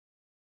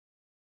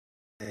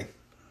Hey,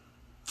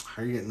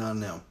 how are you getting on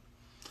now?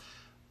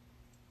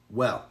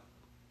 Well,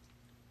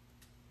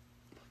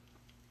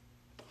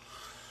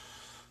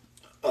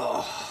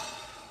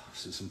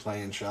 let's do some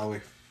playing, shall we?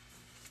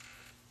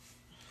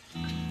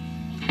 You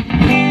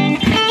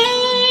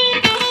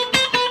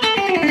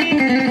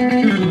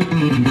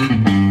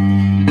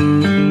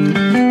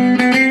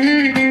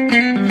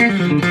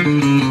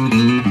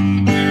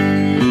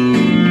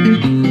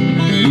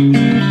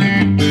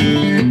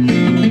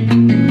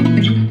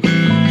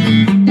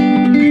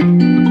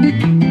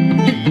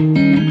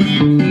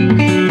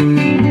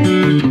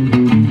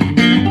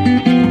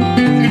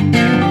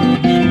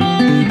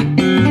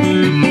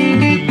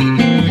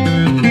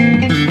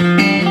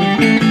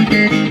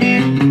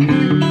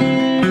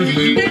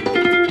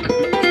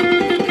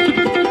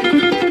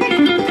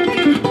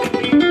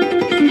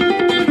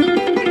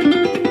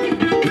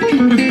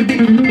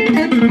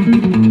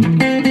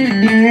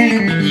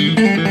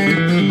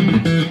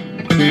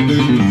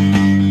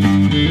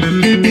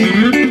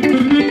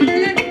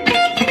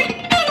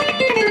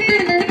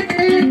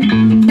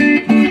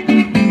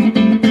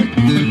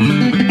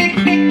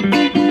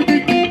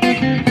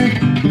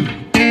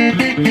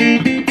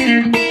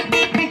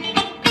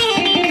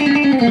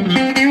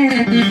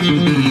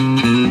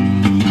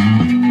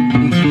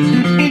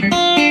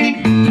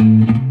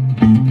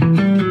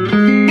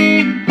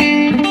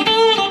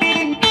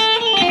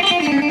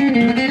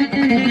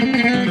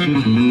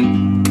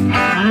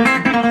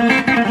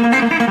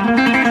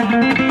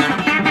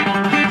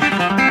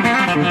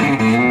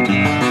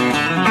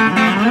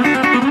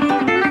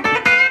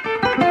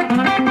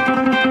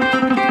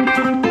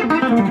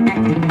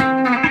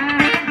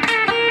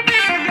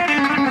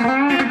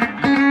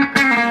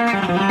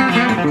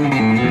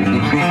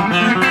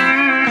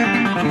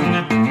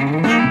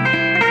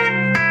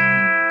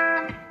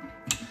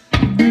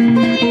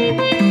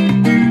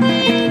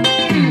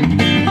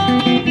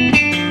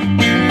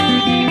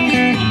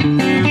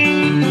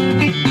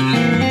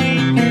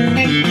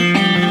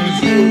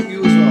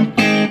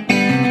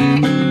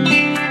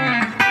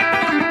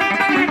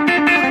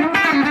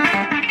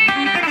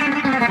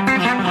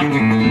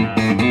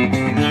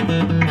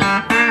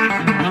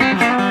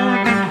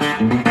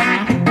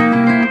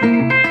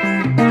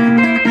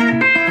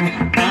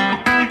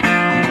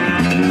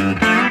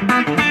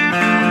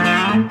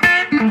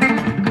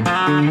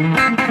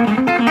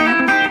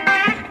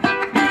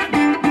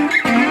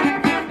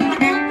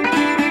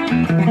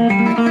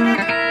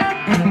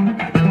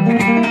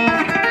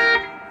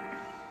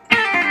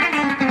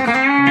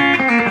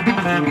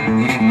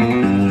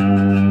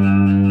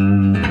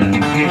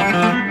as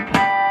well.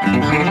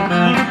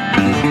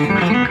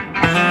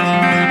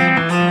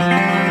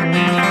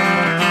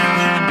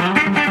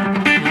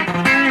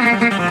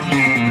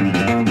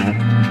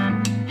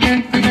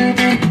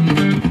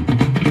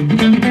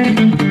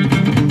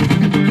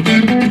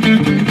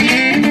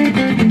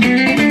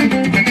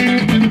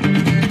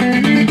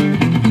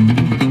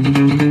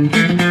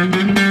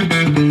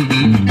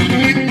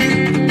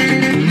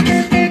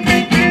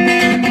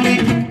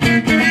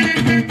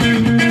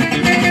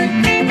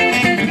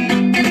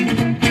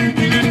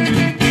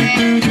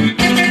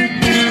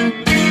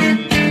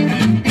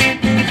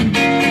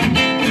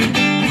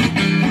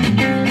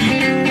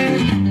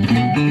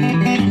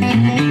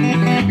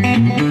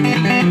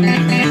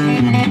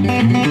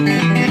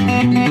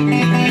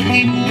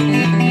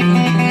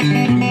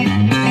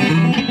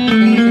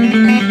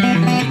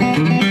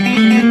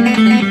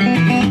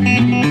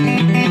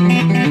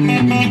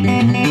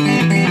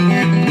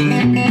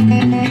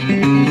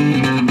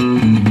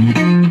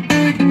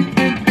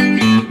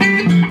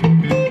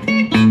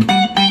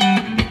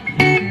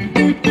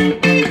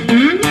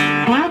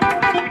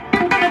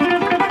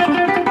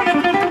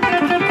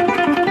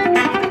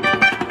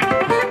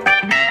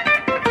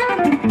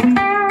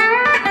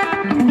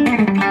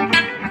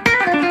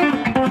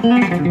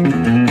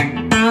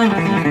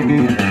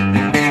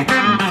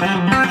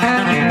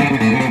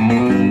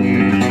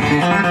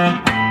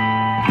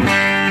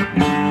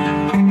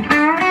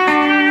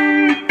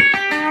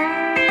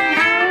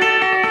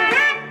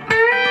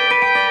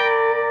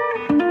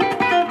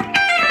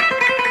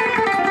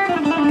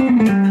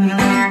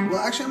 Well,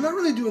 actually, I'm not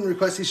really doing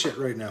requesty shit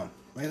right now.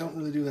 I don't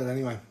really do that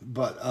anyway.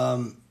 But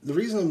the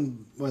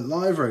reason I went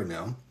live right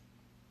now,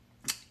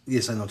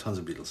 yes, I know tons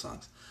of Beatles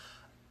songs.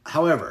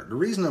 However, the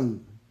reason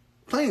I'm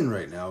playing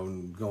right now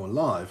and going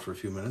live for a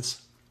few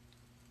minutes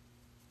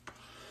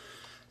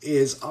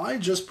is I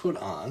just put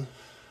on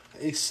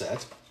a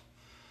set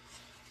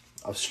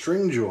of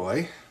String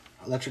Joy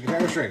electric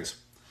guitar strings.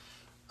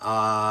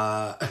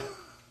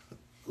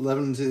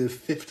 11 to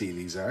 50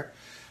 these are.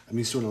 I'm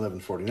used to an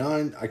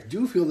 1149. I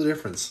do feel the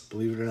difference,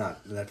 believe it or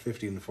not, in that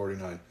 50 and the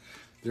 49.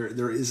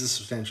 There is a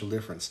substantial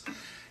difference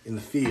in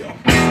the feel.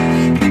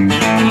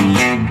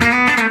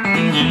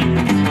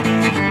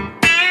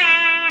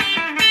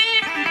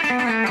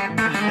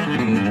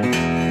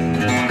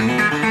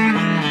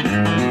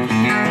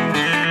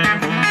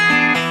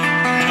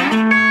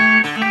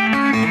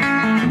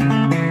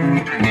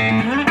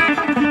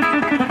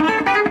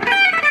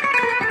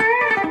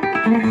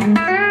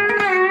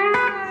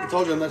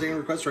 told you I'm not taking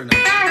requests right now.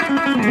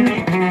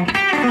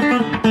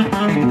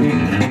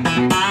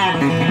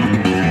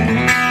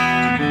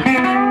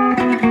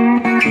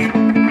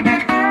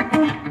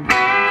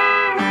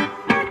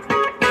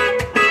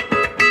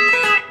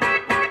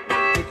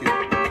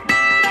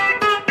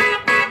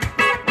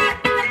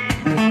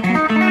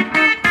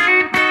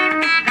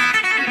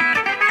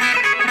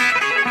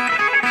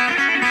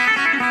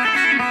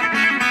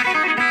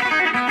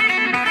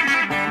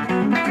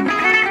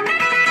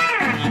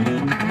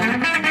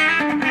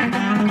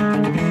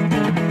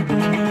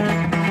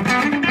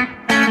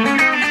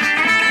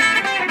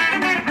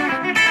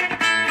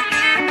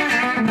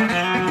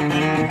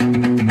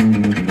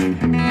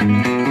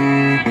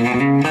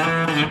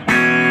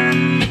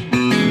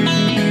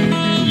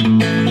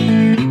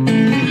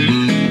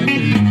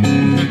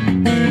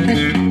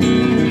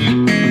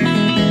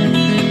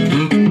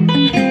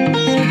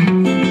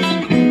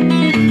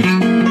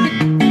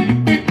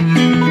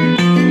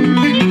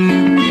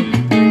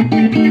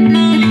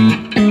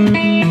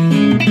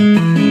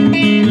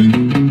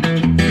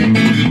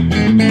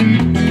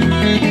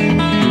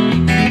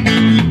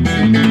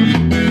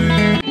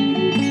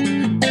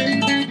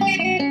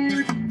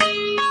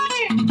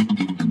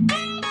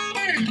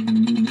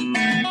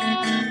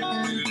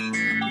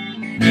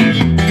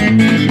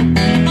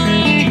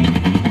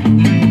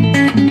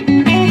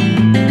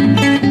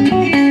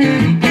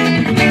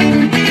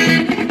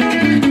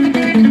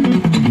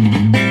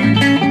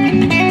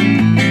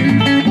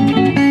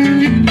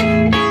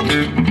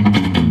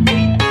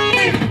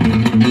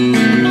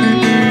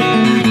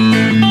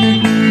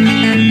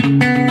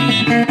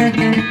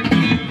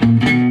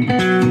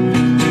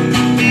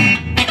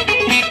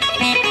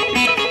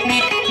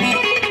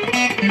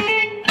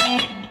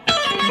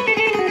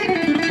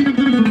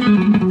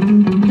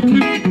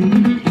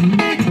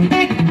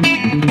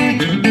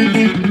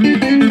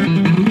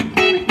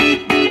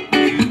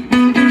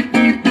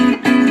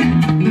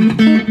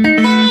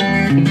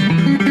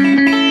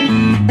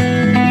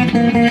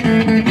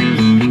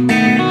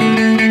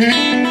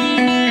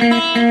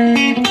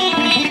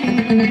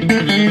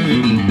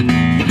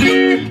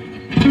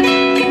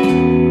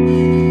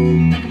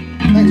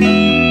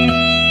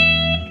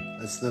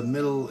 The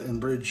middle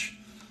and bridge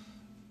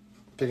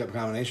pickup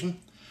combination.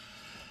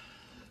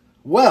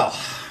 Well,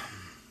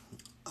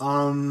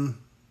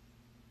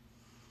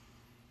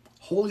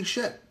 holy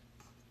shit.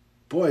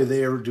 Boy,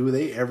 do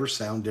they ever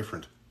sound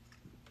different.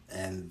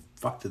 And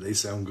fuck, do they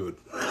sound good.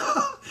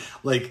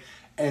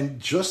 And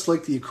just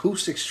like the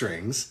acoustic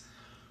strings,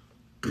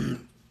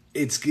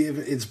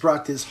 it's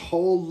brought this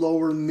whole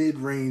lower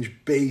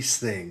mid-range bass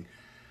thing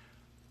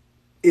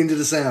into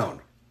the sound.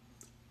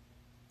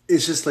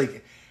 It's just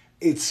like,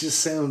 it just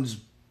sounds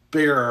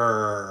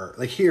bigger.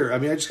 Like here, I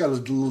mean, I just got a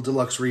little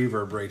deluxe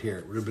reverb right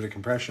here with a bit of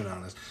compression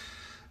on it,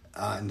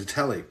 and the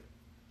telly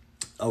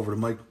over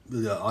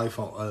the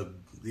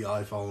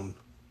iPhone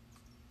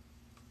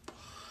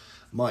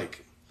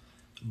mic.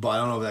 But I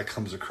don't know if that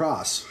comes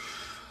across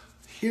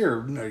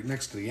here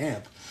next to the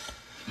amp.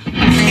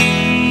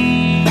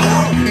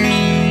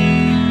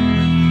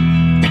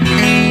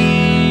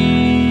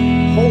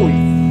 Holy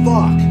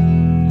fuck.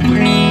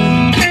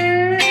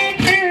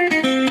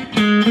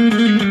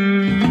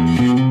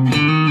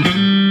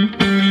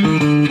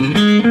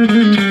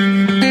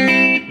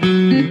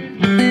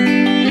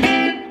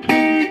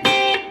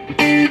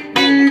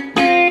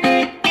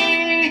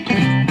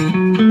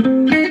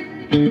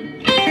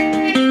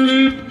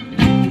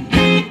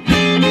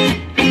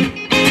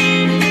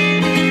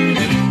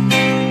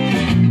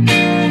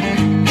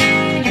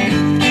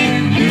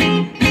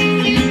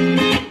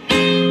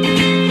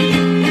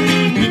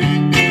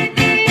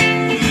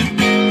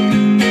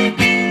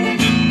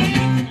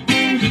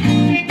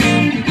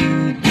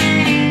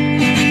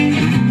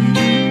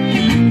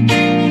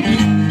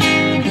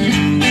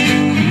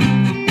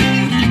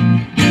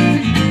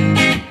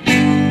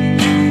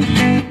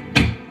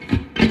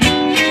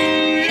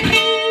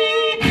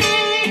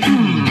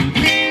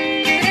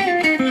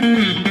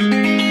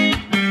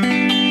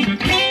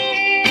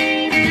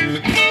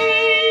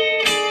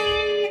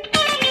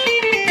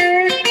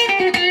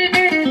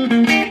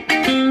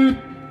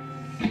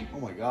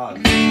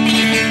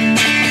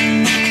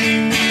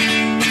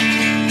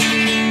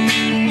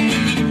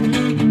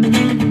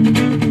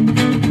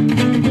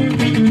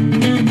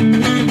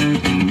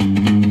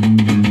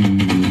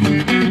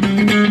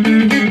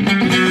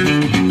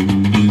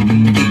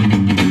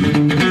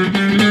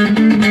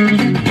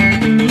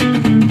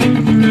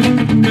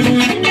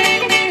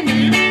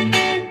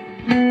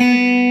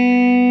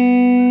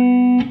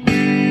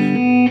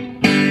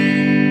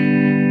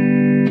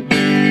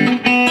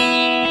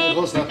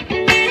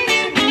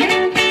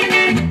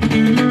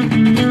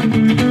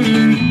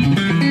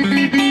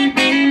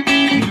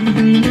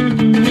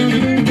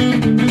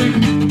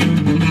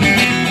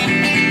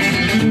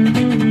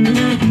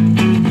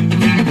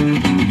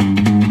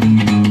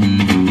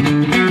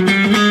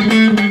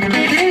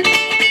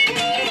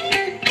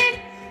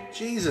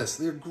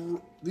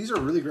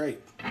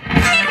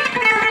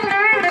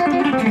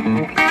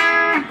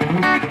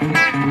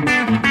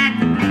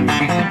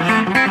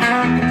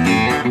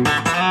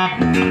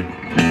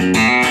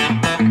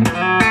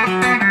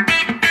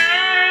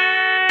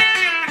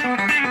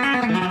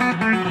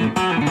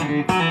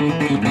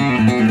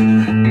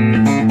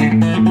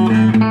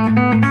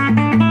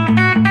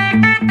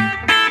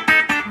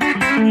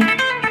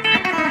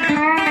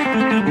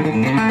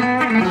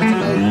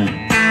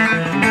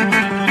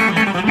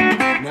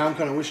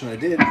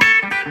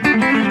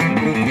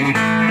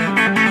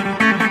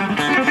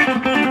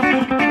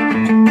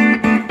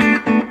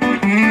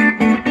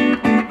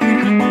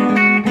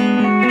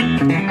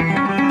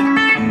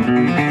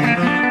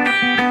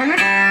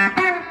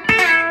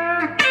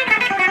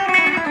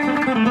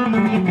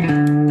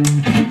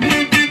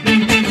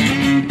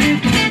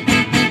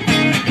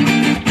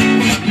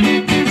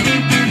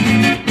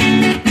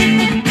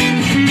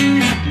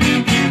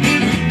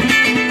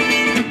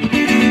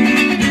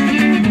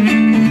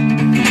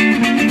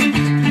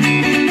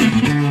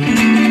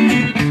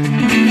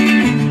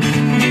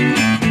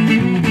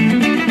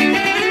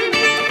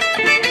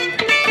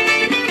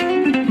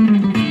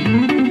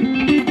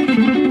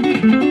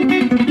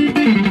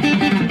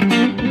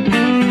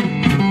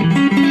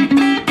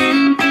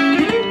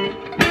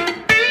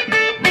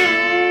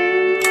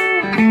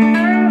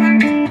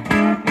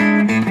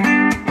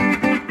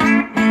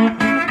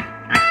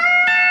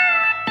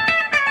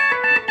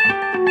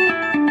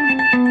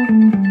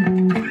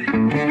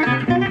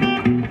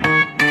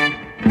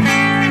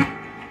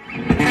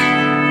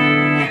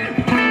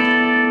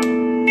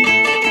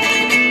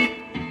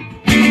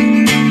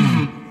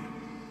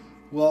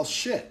 Well,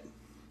 shit.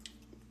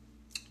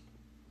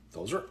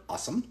 Those are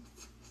awesome.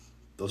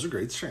 Those are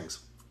great strings.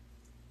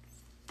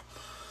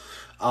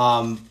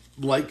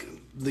 Like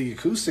the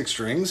acoustic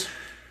strings,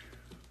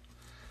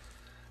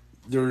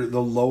 they're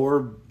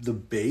the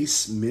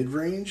bass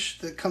mid-range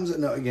that comes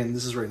in. Now, again,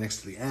 this is right next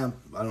to the amp.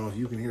 I don't know if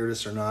you can hear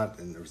this or not,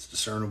 and it's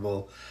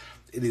discernible.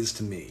 It is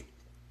to me.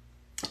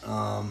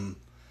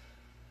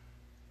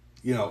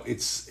 You know,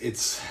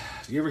 it's.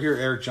 Do you ever hear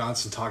Eric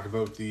Johnson talk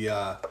about the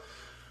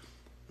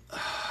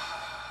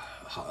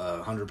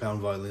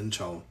 100-pound violin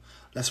tone?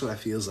 That's what it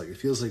feels like. It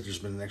feels like there's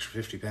been an extra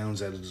 50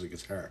 pounds added to the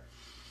guitar.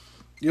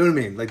 You know what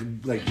I mean?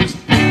 Like just.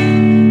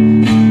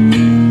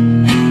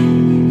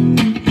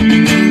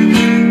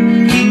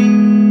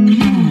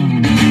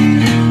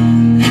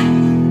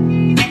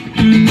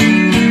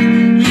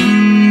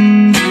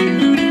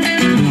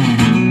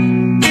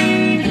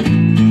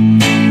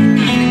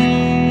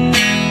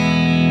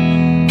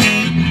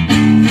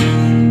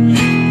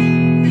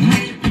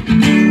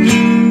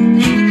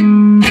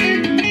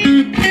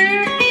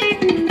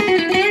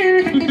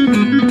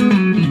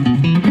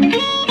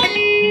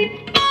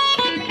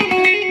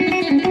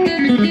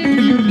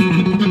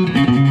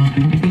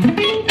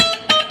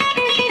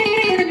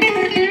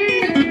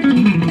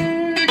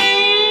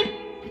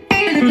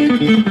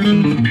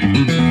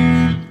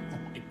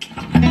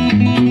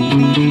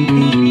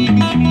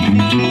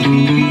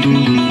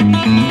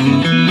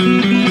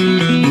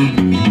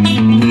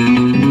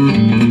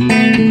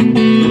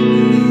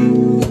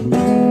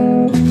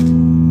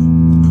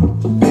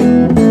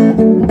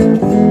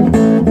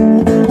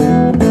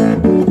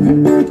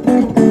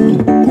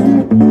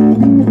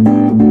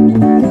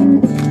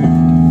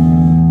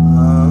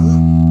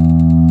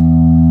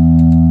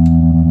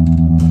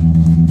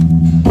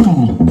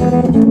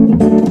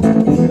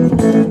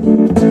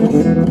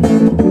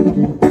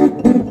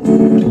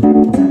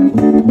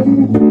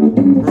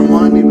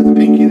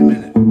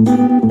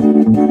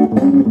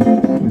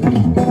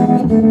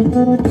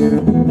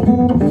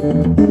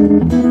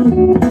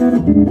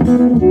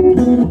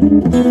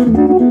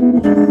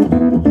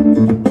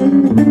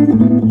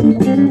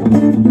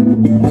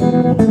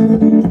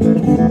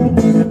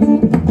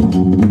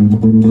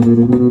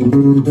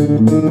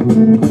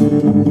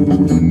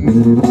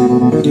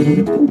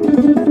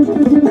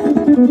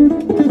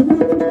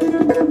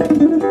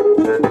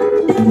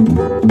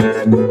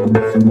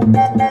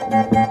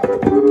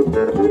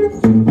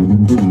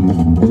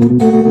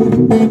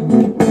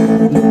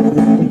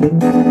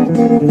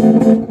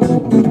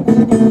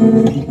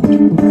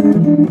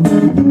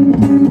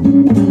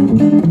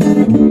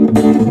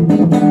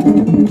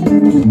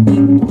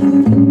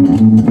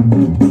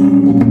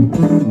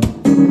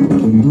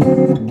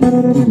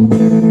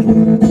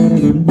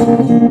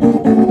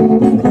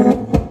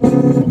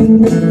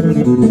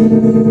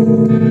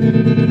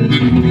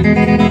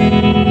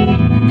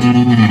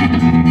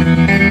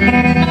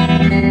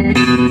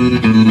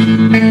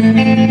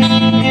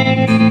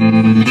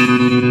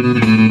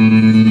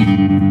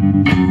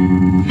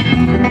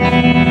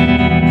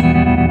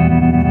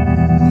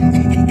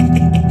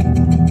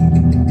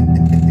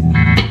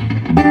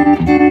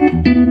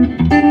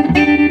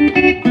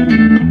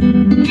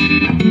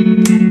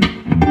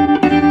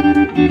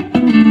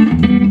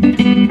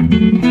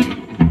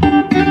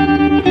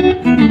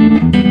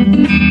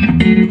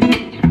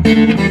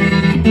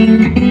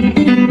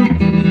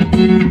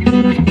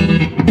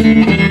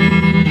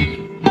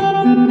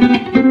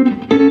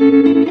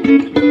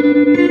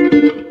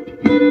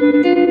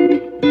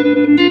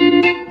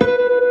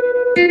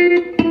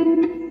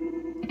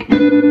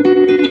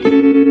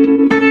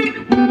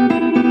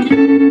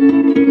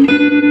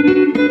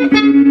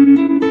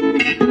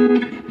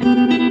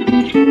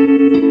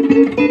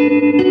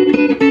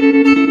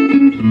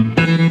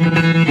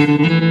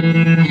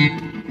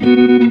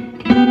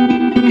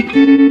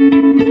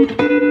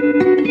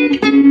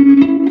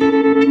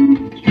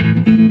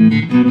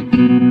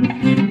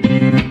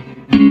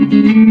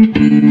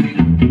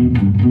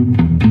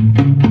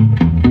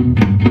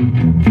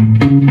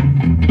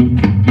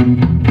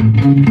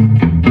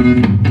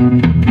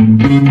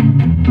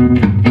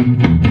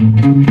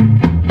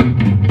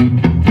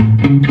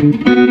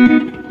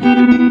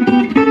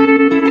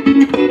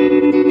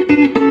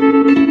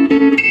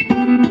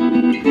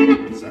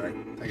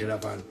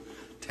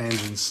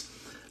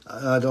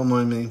 Don't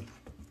mind me.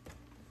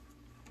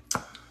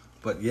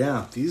 But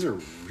yeah, these are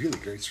really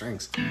great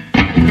strings.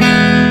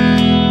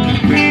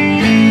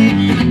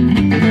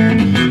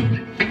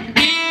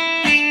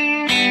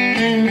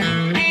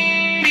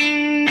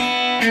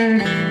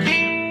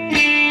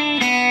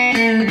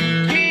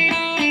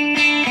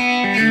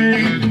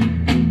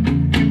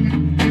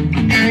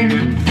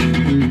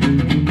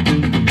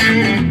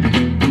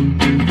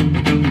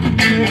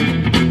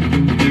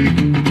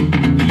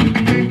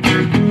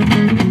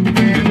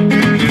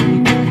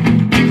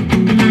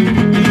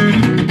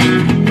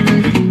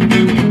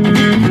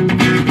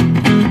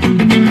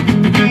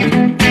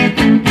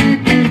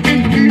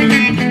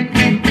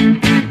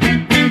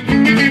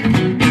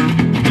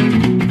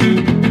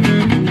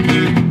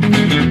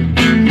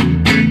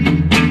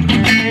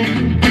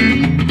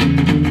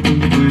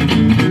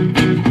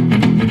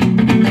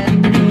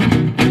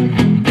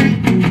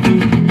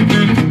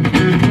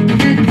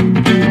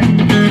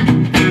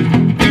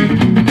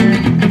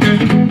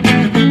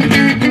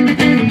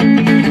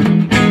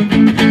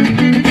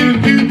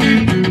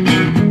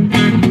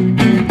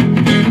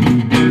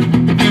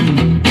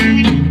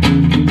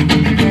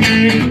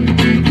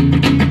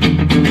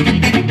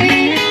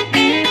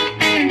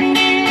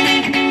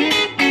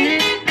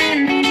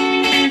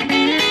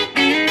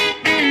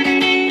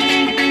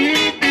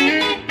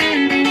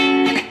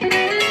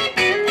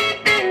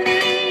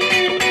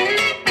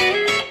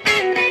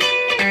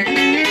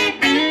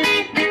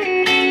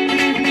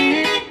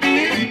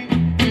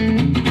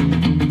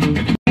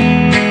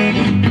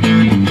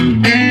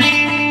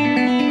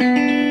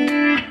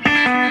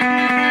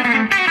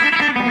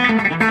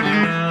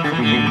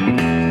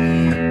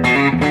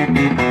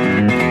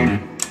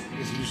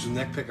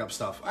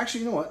 stuff.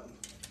 Actually, you know what?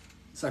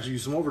 Let's actually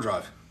use some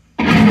overdrive.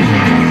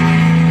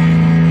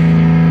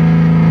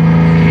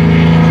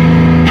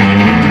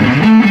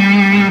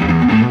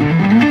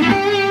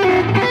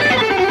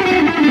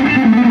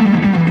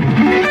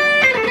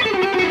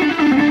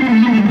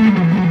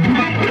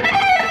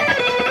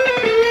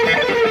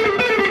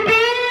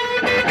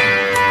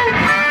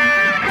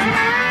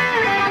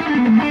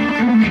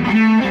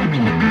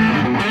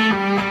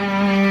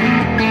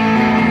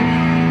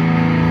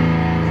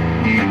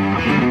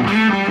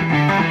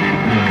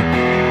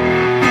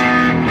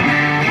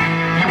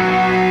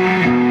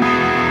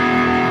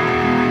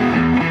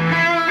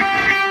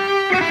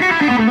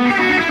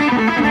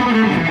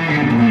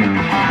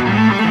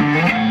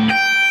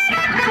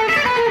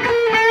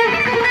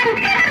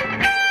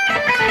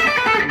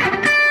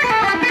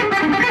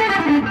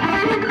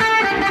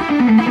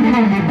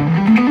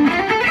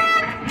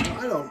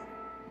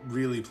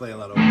 Really play a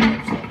lot of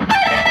overdrive stuff.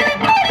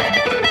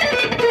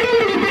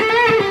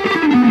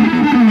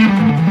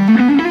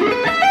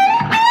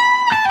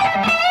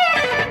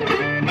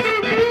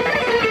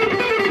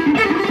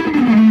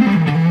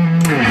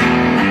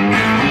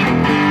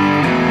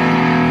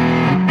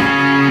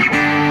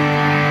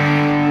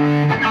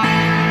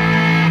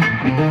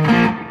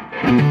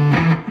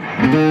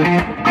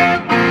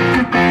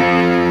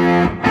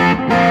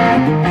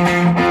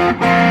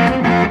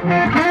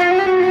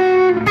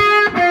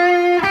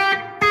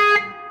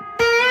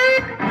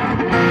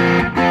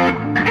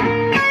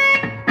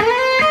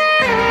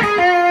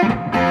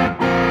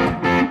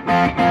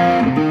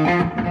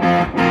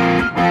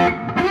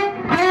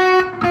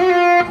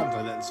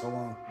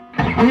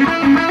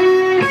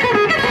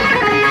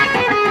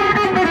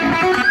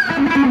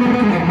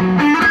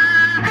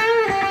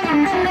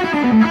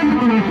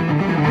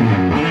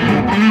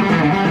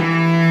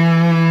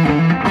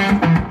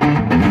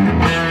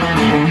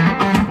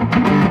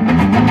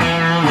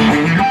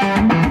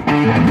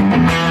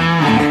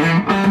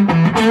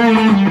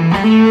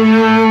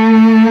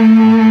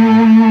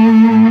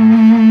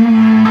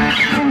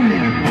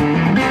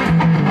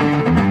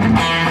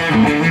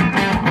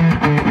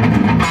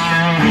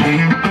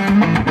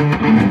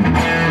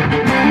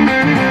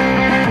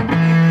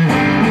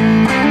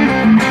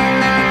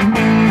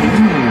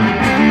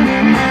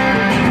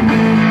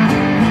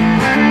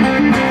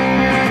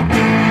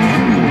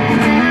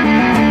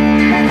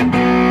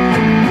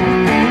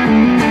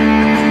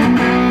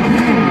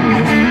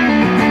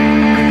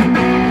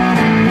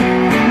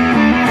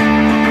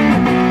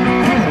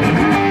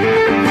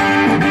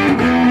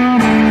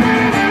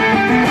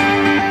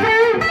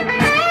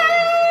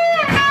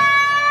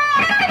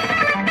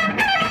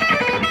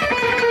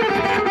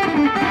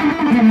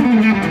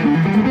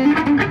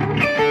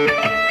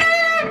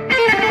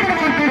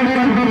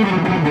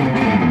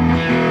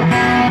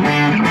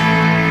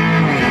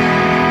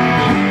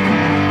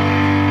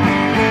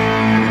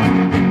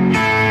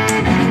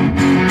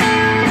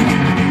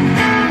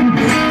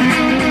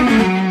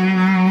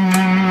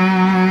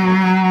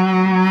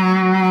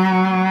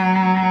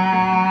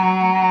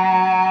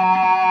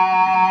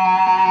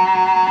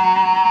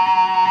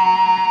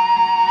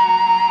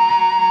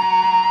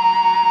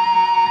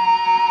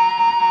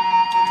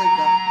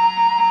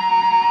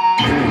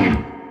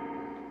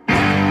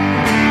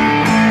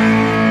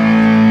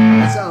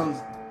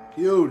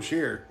 Huge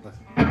here.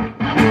 Too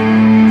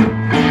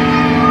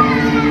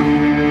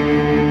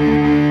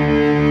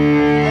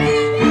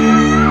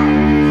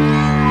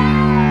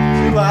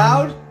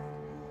loud?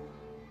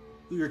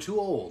 You're too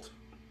old.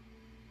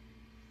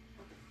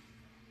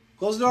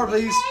 Close the door,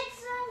 please.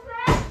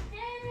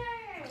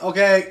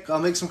 Okay, I'll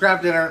make some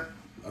crap dinner.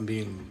 I'm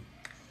being...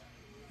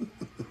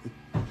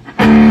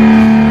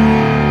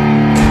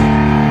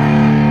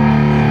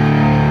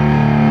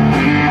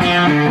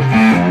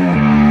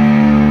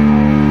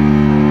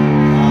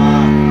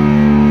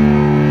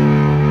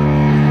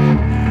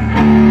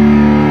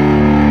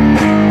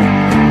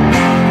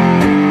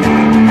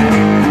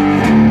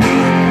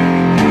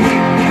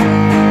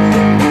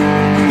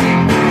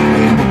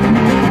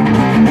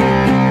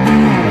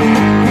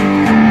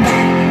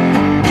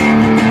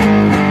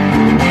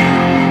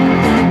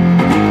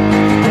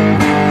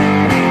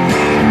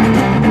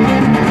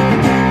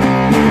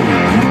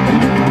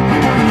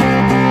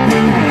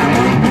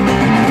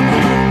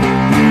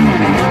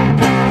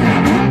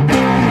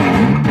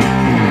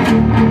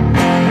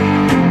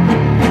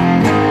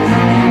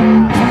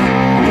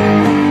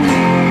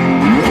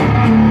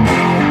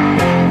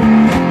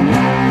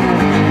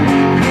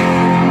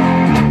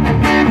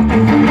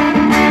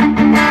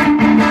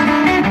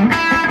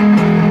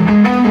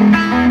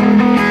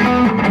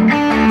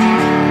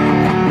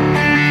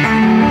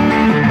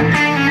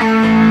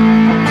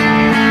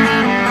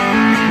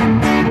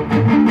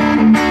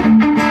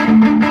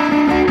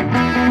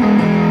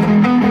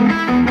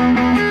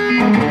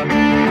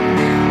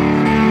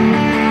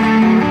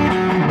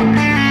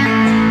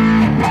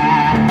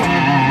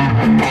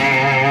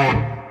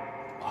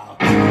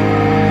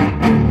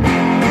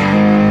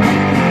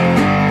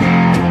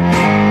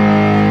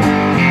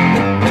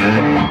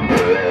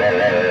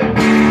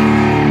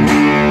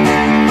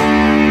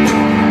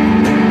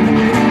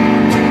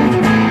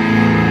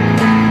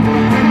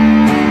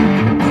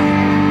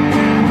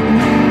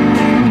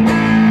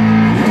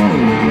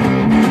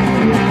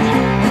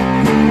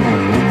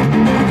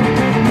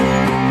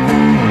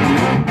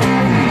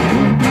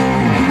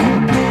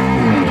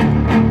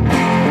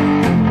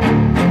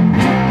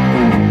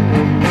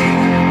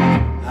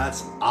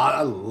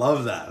 I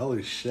love that.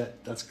 Holy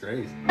shit, that's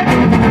great.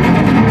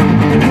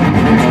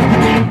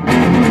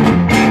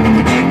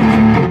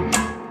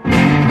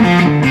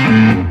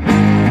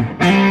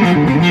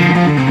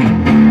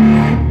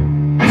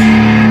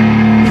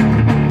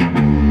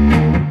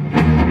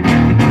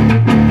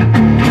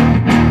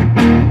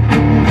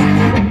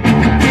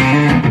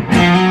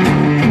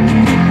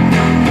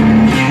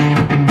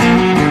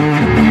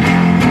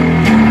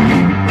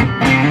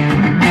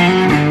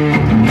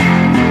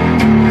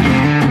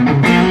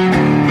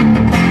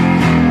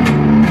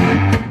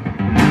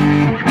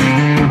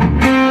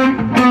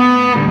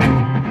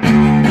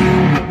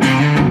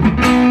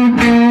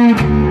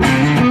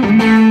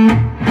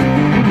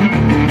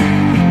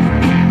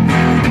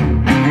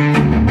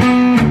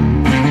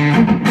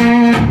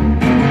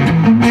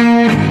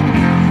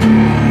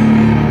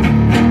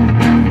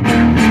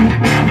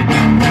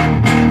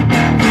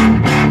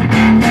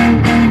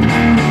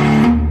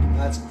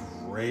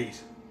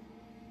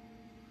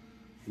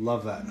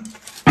 Love that.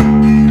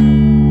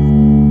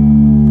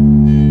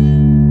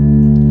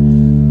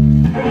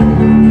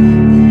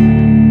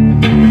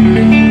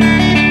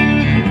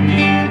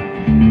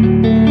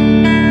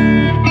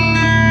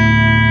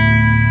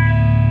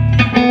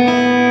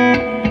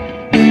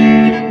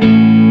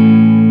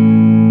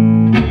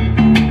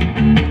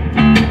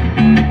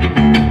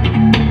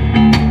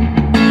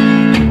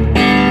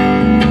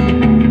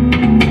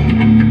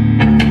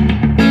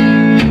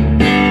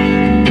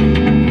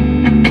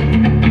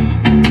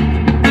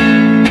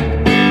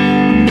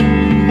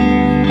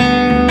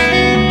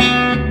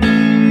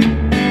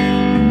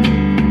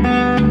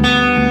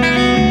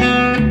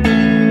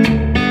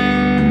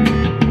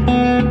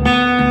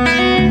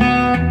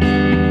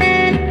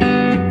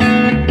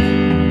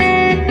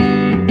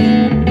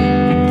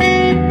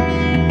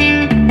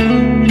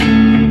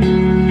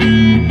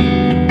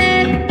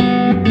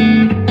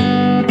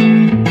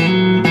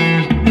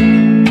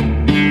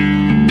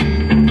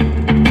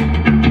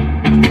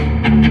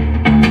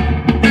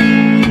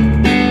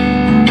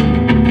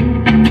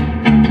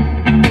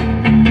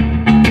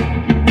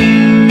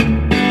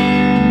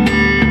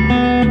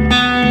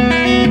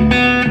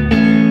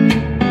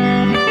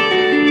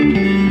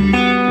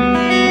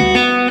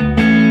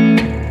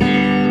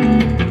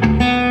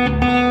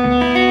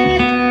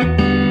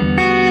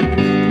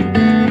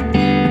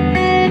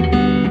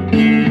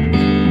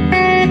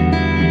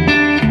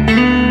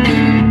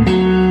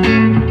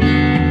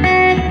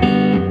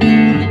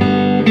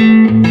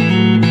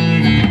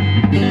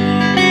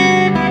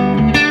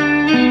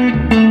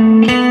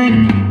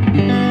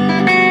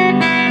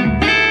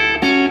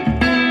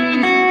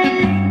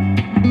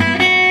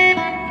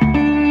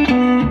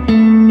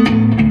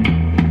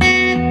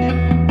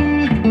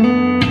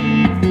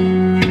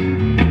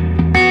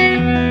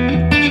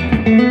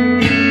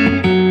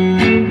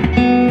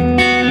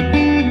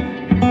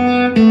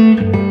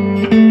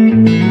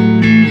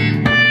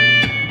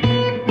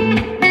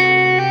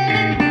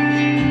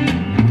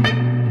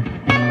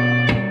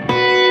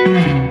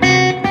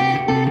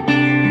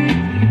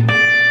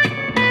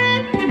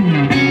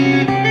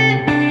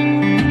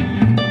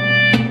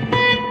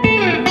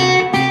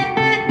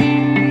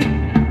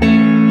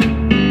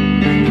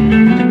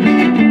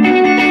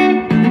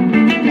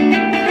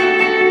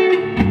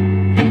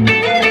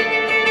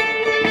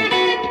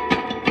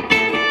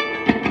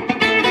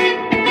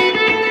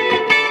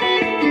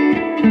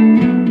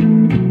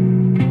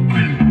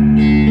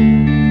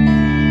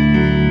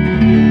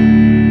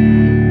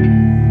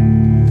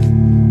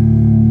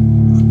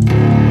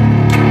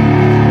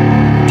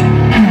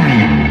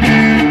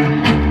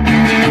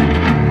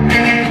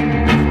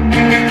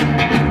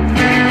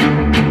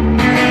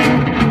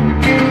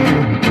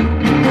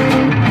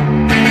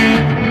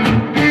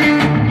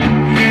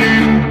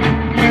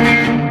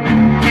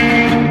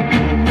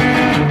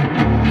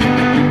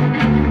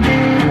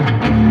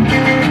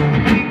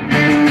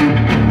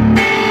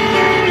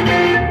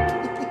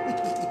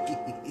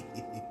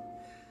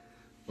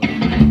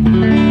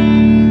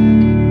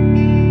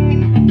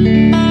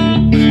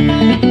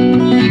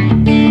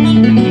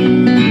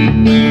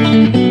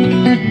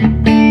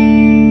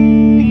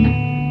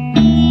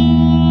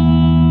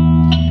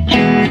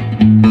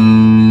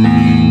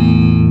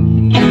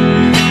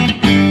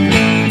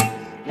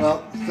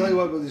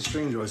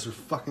 They're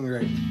fucking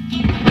great.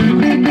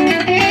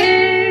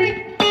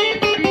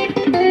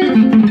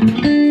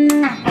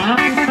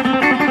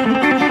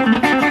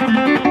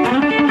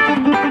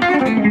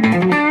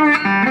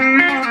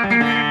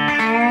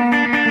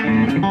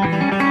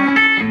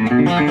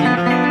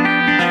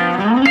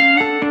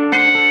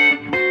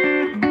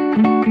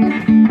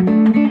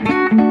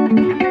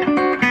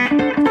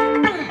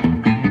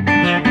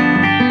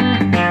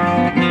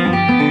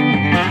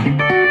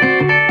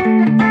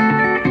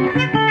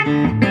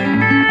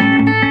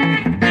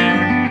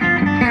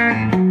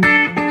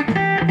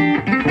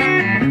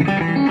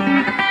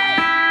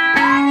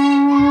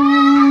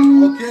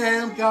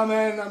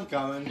 I'm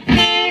coming.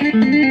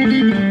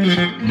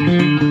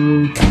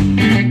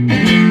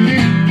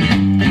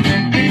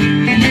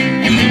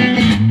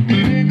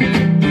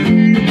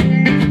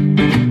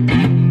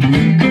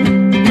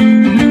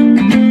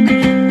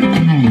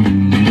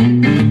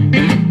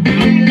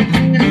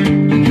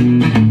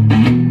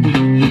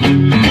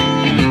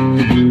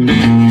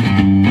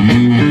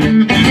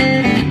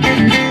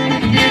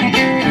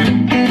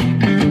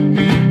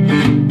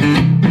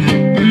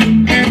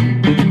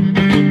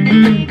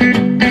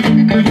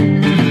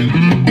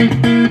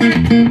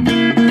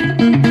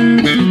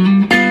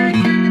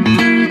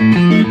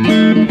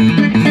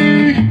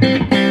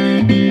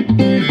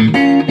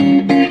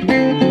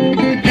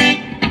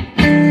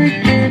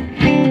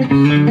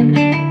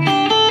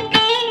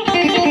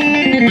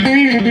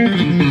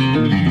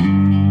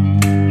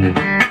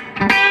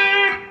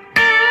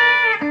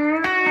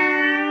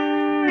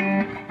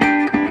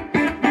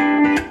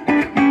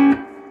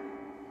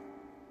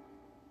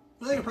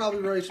 Well, you're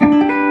probably right.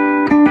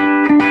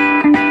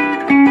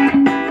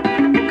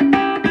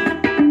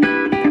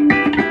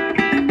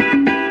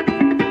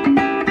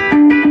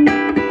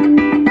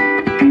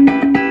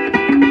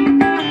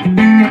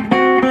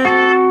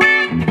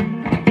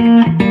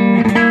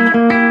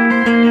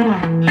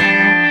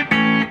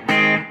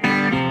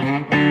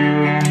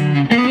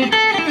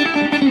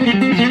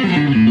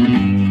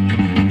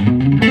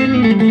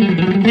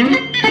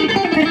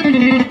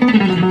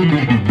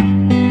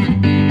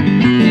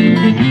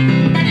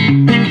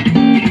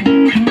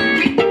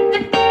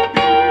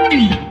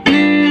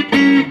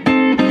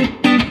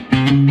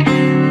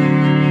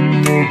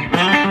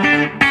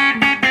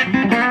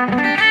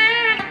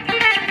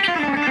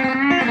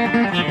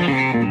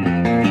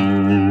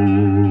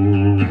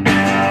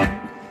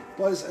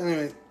 Boys,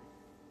 anyway,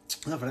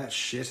 enough of that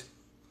shit.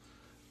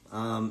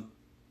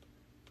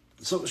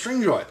 So,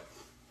 string joy.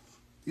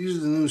 These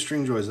are the new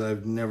string joys that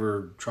I've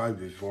never tried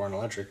before on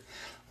electric.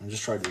 I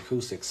just tried the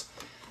acoustics,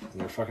 and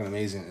they're fucking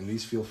amazing, and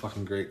these feel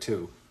fucking great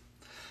too.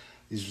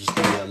 These are just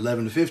the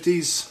 11 to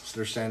 50s, so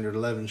they're standard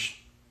 11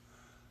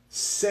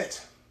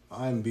 set.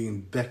 I'm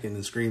being beckoned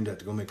and screamed at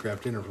to go make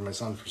craft dinner for my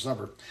son for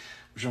supper,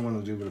 which I want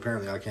to do, but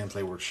apparently I can't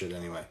play work shit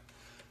anyway.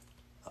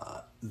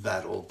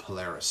 That old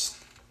Polaris.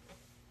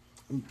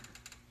 I'm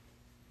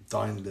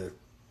dying to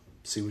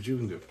see what you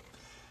can do.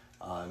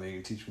 Maybe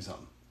you teach me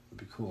something.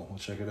 It'd be cool. We'll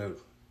check it out.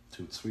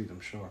 Too sweet, I'm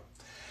sure.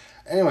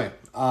 Anyway,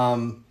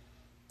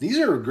 these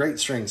are great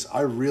strings.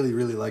 I really,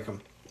 really like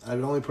them.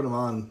 I've only put them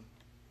on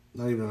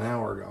not even an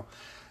hour ago,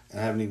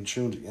 and I haven't even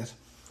tuned it yet.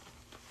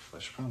 I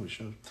probably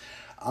should.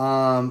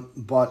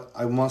 But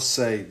I must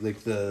say,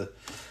 like the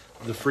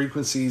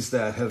frequencies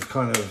that have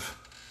kind of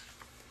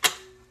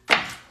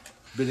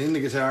been in the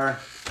guitar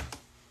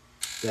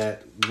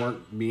that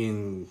weren't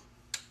being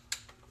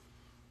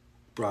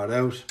brought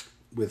out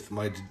with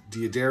my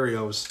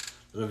Diodarios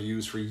that I've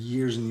used for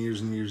years and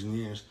years and years and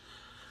years.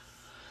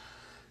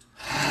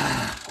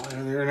 Boy,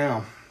 they're there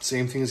now.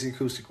 Same thing as the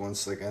acoustic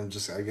ones. Like I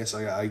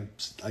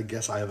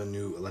guess I have a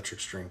new electric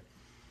string.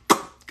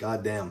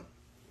 God damn.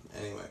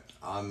 Anyway,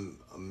 I'm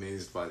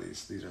amazed by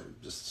these. These are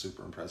just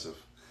super impressive.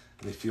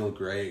 And they feel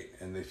great,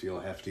 and they feel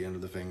hefty under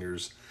the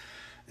fingers,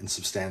 and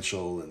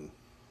substantial, and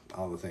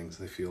all the things.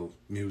 They feel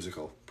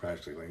musical,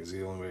 practically, is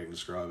the only way I can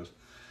describe it.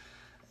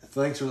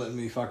 Thanks for letting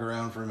me fuck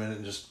around for a minute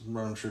and just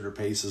run through their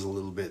paces a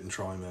little bit and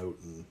try them out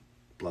and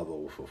blah, blah,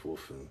 woof, woof,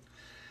 woof. And,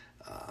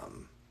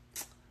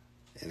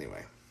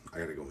 anyway, I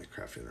gotta go make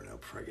craft dinner now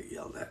before I get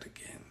yelled at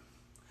again.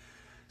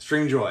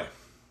 String Joy.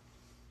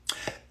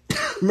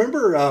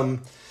 Remember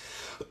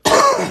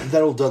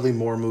that old Dudley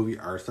Moore movie,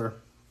 Arthur?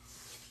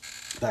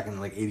 Back in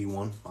like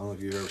 81. I don't know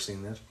if you've ever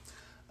seen that.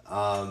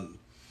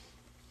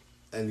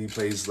 And he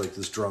plays like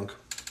this drunk,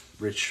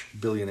 rich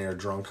billionaire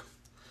drunk.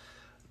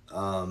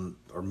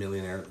 Or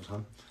millionaire at the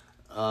time.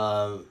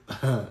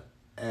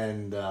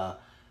 And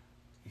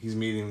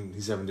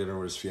he's having dinner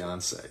with his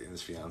fiance, and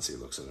his fiance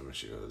looks at him and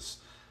she goes,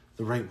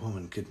 "The right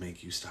woman could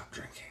make you stop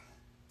drinking."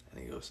 And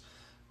he goes,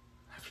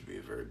 "I have to be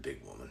a very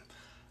big woman."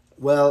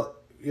 Well,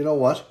 you know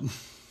what?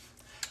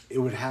 It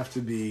would have to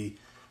be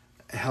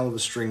a hell of a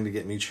string to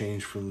get me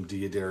changed from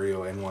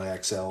Diodario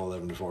NYXL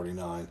 11 to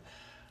 49.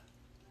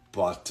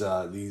 But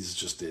these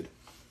just did.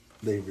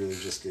 They really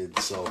just did.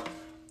 So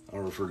I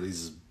refer to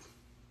these as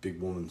big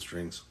woman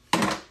strings.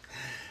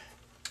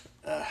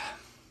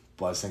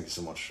 Boys, thank you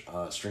so much.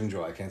 String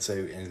Joy, I can't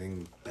say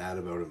anything bad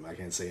about him. I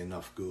can't say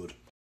enough good.